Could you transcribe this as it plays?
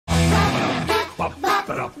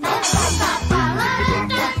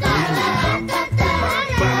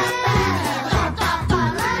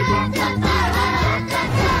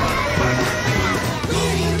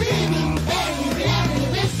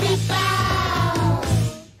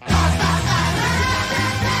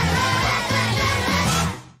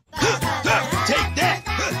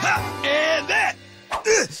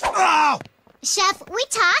Chef, we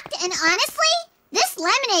talked, and honestly, this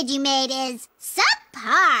lemonade you made is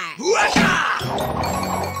subpar.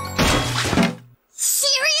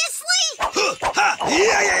 Seriously?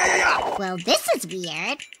 Well, this is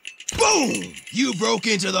weird. Boom! You broke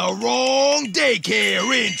into the wrong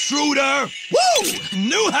daycare, intruder! Woo!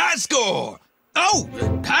 New high score! Oh,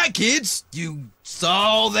 hi, kids. You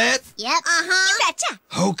saw that? Yep. You betcha.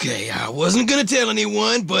 Okay, I wasn't gonna tell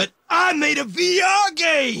anyone, but I made a VR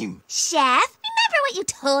game! Chef, remember what you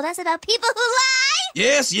told us about people who lie?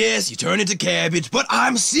 Yes, you turn into cabbage, but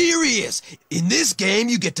I'm serious. In this game,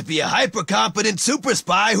 you get to be a hyper-competent super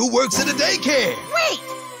spy who works at a daycare. Wait,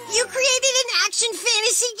 you created an action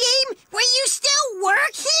fantasy game where you still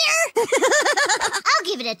work here? I'll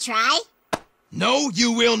give it a try. No,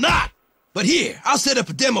 you will not. But here, I'll set up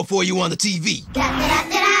a demo for you on the TV.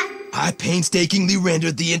 I painstakingly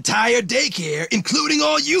rendered the entire daycare, including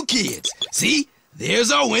all you kids. See? There's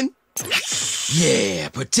Owen. Yeah,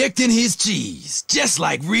 protecting his cheese, just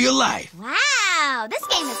like real life. Wow, this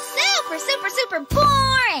game is super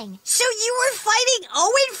boring. So you were fighting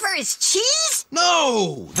Owen for his cheese?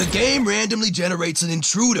 No, the game randomly generates an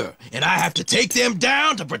intruder, and I have to take them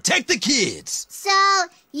down to protect the kids. So,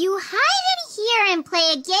 you hide in here and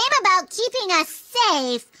play a game about keeping us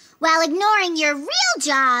safe while ignoring your real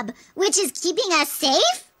job, which is keeping us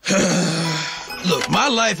safe? Look, my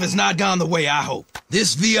life has not gone the way I hoped.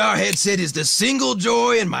 This VR headset is the single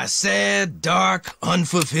joy in my sad, dark,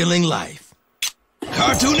 unfulfilling life.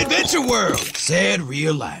 Cartoon Adventure World, sad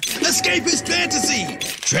real life. Escapist fantasy,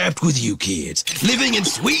 trapped with you kids, living in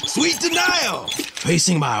sweet denial,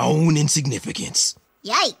 facing my own insignificance.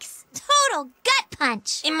 Yikes. Total gut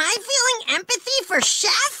punch. Am I feeling empathy for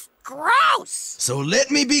Chef? Gross! So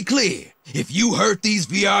let me be clear. If you hurt these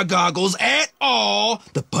VR goggles at all,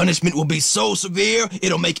 the punishment will be so severe,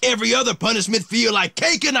 it'll make every other punishment feel like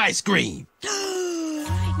cake and ice cream. Yum!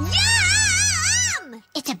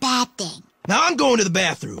 It's a bad thing. Now I'm going to the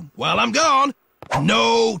bathroom. While I'm gone,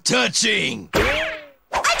 no touching.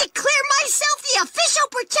 I declare myself the official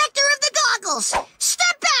protector of the goggles.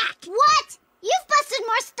 Step back! What? You've busted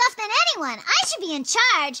more stuff than anyone. I should be in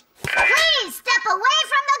charge. Please step away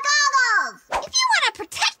from the goggles. If you want to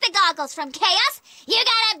protect the goggles from chaos, you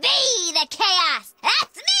gotta be the chaos.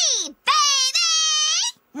 That's me, baby!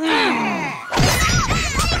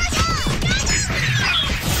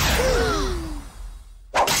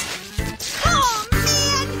 Oh,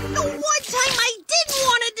 man! The one time I didn't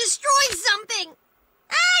want to destroy something!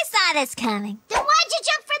 I saw this coming. Then why'd you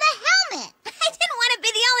jump for the helmet? I didn't want to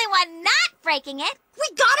be the only one not breaking it. We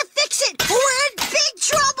gotta fix it! We're in big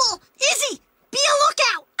trouble! Izzy, be a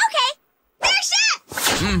lookout! Okay. There's Chef!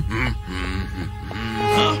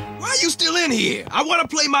 Why are you still in here? I want to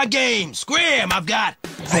play my game. Scram, I've got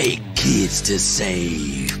fake kids to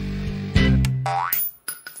save.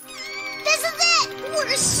 This is it!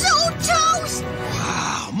 We're so toast!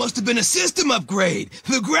 Wow, must have been a system upgrade.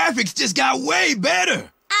 The graphics just got way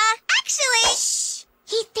better. Actually... Shh!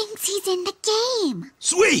 He thinks he's in the game.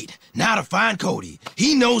 Sweet! Now to find Cody.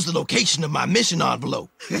 He knows the location of my mission envelope.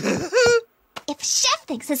 If Chef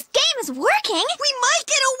thinks his game is working... We might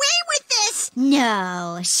get away with this!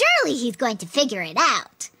 No, surely he's going to figure it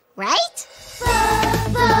out, right?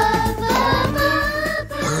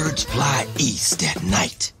 Birds fly east at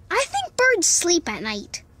night. I think birds sleep at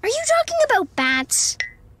night. Are you talking about bats?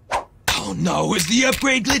 Oh no, is the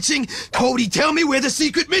upgrade glitching? Cody, tell me where the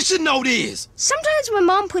secret mission note is. Sometimes my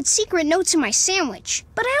mom puts secret notes in my sandwich,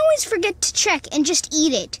 but I always forget to check and just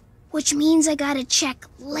eat it, which means I gotta check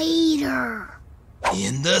later.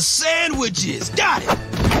 In the sandwiches. Got it.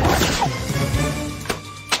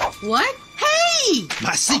 What? Hey!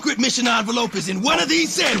 My secret mission envelope is in one of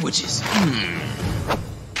these sandwiches.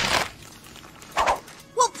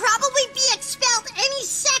 We'll probably be expelled any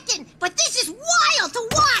second, but this is wild to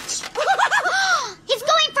watch! He's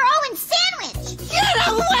going for Owen's sandwich! Get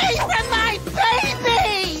away from my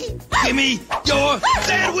baby! Give me your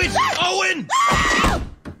sandwich, Owen!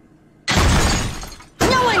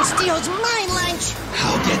 No one steals my lunch!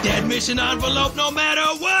 I'll get that mission envelope no matter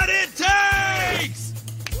what it takes!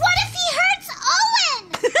 What if he hurts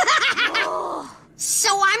Owen? So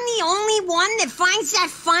I'm the only one that finds that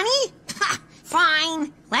funny?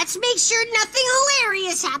 Fine. Let's make sure nothing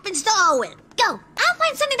hilarious happens to Owen. Go. I'll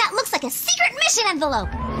find something that looks like like a secret mission envelope.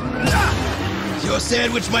 Your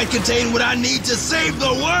sandwich might contain what I need to save the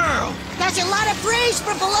world. That's a lot of praise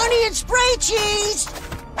for bologna and spray cheese.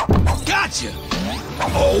 Gotcha.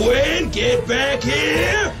 Owen, get back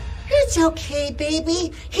here. It's okay,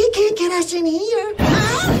 baby. He can't get us in here.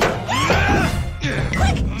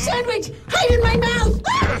 Quick, sandwich, hide in my mouth.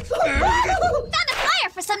 Found a flyer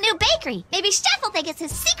for some new bakery. Maybe Chef will think it's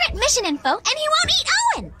his secret mission info and he won't eat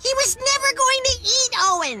Owen. He was never going to eat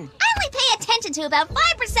Owen. I only pay attention to about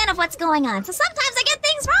 5% of what's going on, so sometimes I get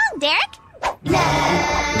things wrong, Derek.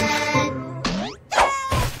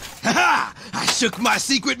 Ha-ha! I shook my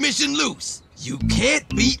secret mission loose. You can't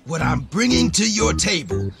beat what I'm bringing to your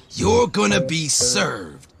table. You're gonna be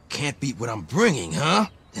served. Can't beat what I'm bringing, huh?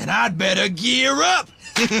 Then I'd better gear up.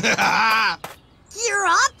 Gear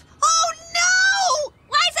up? Oh, no!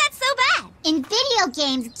 Why is that so bad? In video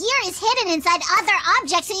games, gear is hidden inside other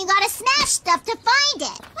objects and you gotta smash stuff to find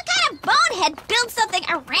it. What kind of bonehead builds something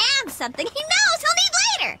around something he knows he'll need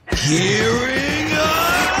later? Gearing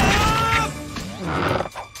up!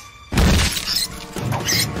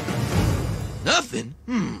 Nothing?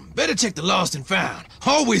 Better check the lost and found.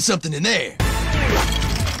 Always something in there.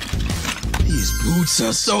 These boots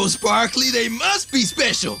are so sparkly, they must be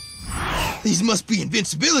special. These must be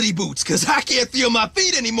invincibility boots, because I can't feel my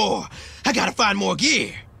feet anymore. I gotta find more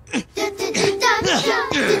gear.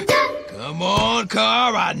 Come on,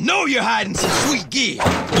 car. I know you're hiding some sweet gear.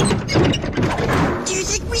 Do you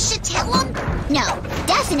think we should tell him? No,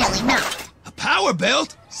 definitely not. A power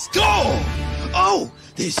belt? Skull! Oh,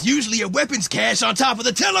 there's usually a weapons cache on top of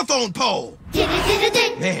the telephone pole.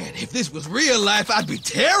 Man, if this was real life, I'd be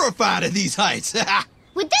terrified of these heights.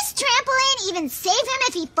 Would this trampoline even save him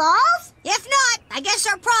if he falls? If not, I guess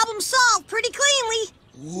our problem's solved pretty cleanly.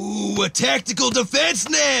 Ooh, a tactical defense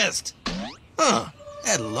nest! Huh,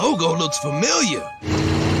 that logo looks familiar.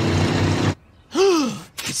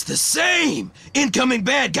 It's the same! Incoming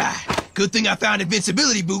bad guy. Good thing I found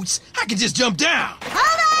invincibility boots. I can just jump down.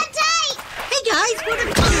 Hold on tight! Hey guys, what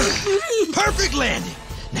are... Perfect landing.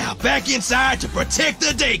 Now back inside to protect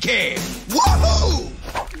the daycare. Woohoo!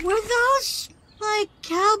 Were those, like,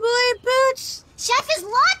 cowboy boots? Chef is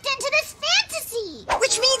locked into this fantasy!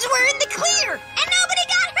 Which means we're in the clear. And nobody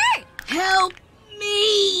got hurt! Help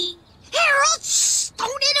me. Harold, shh,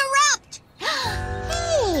 don't interrupt.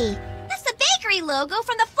 Hey! That's the bakery logo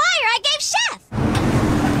from the flyer I gave Chef!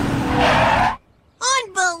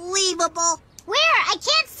 Unbelievable. Where? I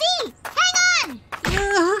can't see! Hang on!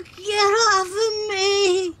 Get off of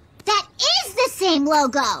me. That is the same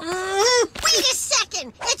logo! Wait a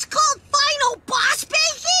second. It's called Final Boss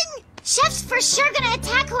Baking? Chef's for sure gonna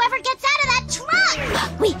attack whoever gets out of that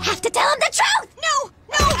truck! We have to tell him the truth! No!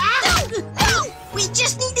 We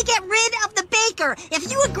just need to get rid of the baker.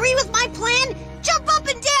 If you agree with my plan, jump up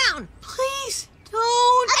and down. Please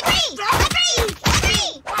don't. Agree!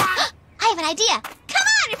 I have an idea. Come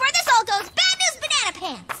on, before this all goes bad news banana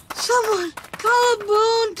pants! Someone call a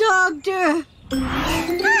bone doctor.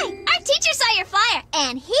 Hi, our teacher saw your flyer,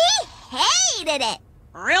 and he hated it.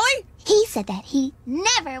 Really? He said that he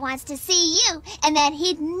never wants to see you, and that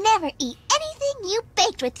he'd never eat anything you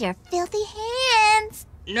baked with your filthy hands.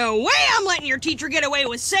 No way I'm letting your teacher get away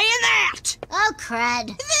with saying that! Oh, crud.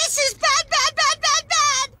 This is bad.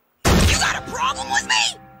 You got a problem with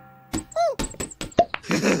me?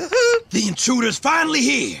 The intruder's finally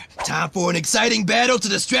here. Time for an exciting battle to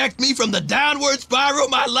distract me from the downward spiral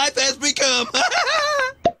my life has become.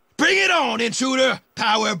 Bring it on, intruder.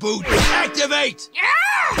 Power boot, activate.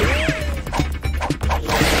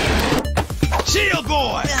 Shield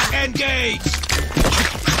boy, engage.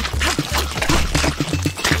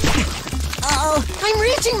 Uh-oh, I'm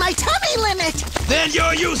reaching my tummy limit. Then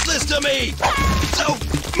you're useless to me. So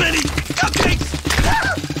many cupcakes.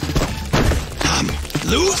 I'm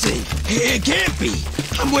losing. It can't be.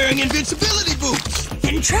 I'm wearing invincibility boots.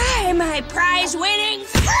 And try my prize-winning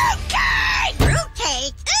fruitcake!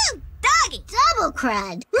 Fruitcake? Ooh, doggy! Double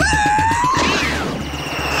crud.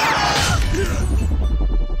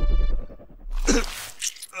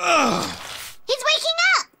 He's waking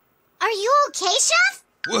up! Are you okay, Chef?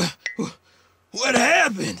 What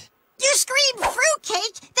happened? You screamed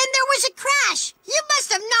fruitcake, then there was a crash. You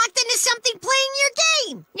must have knocked into something playing your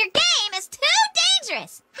game. Your game is too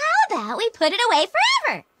dangerous. How about we put it away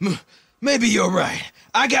forever? Maybe you're right.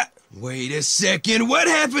 Wait a second. What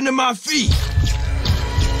happened to my feet?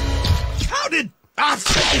 How did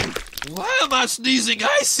Why am I sneezing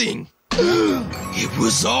icing? It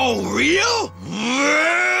was all real?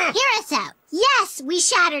 Hear us out. Yes, we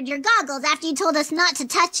shattered your goggles after you told us not to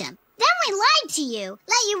touch them. Then we lied to you,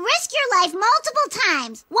 let you risk your life multiple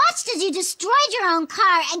times, watched as you destroyed your own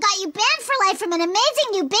car, and got you banned for life from an amazing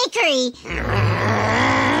new bakery.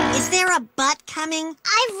 Is there a butt coming?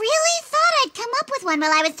 I really thought I'd come up with one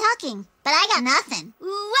while I was talking, but I got nothing.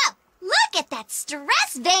 Whoa! Look at that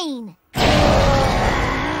stress vein! Ow!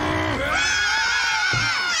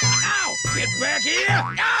 Get back here!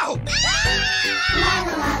 Ow!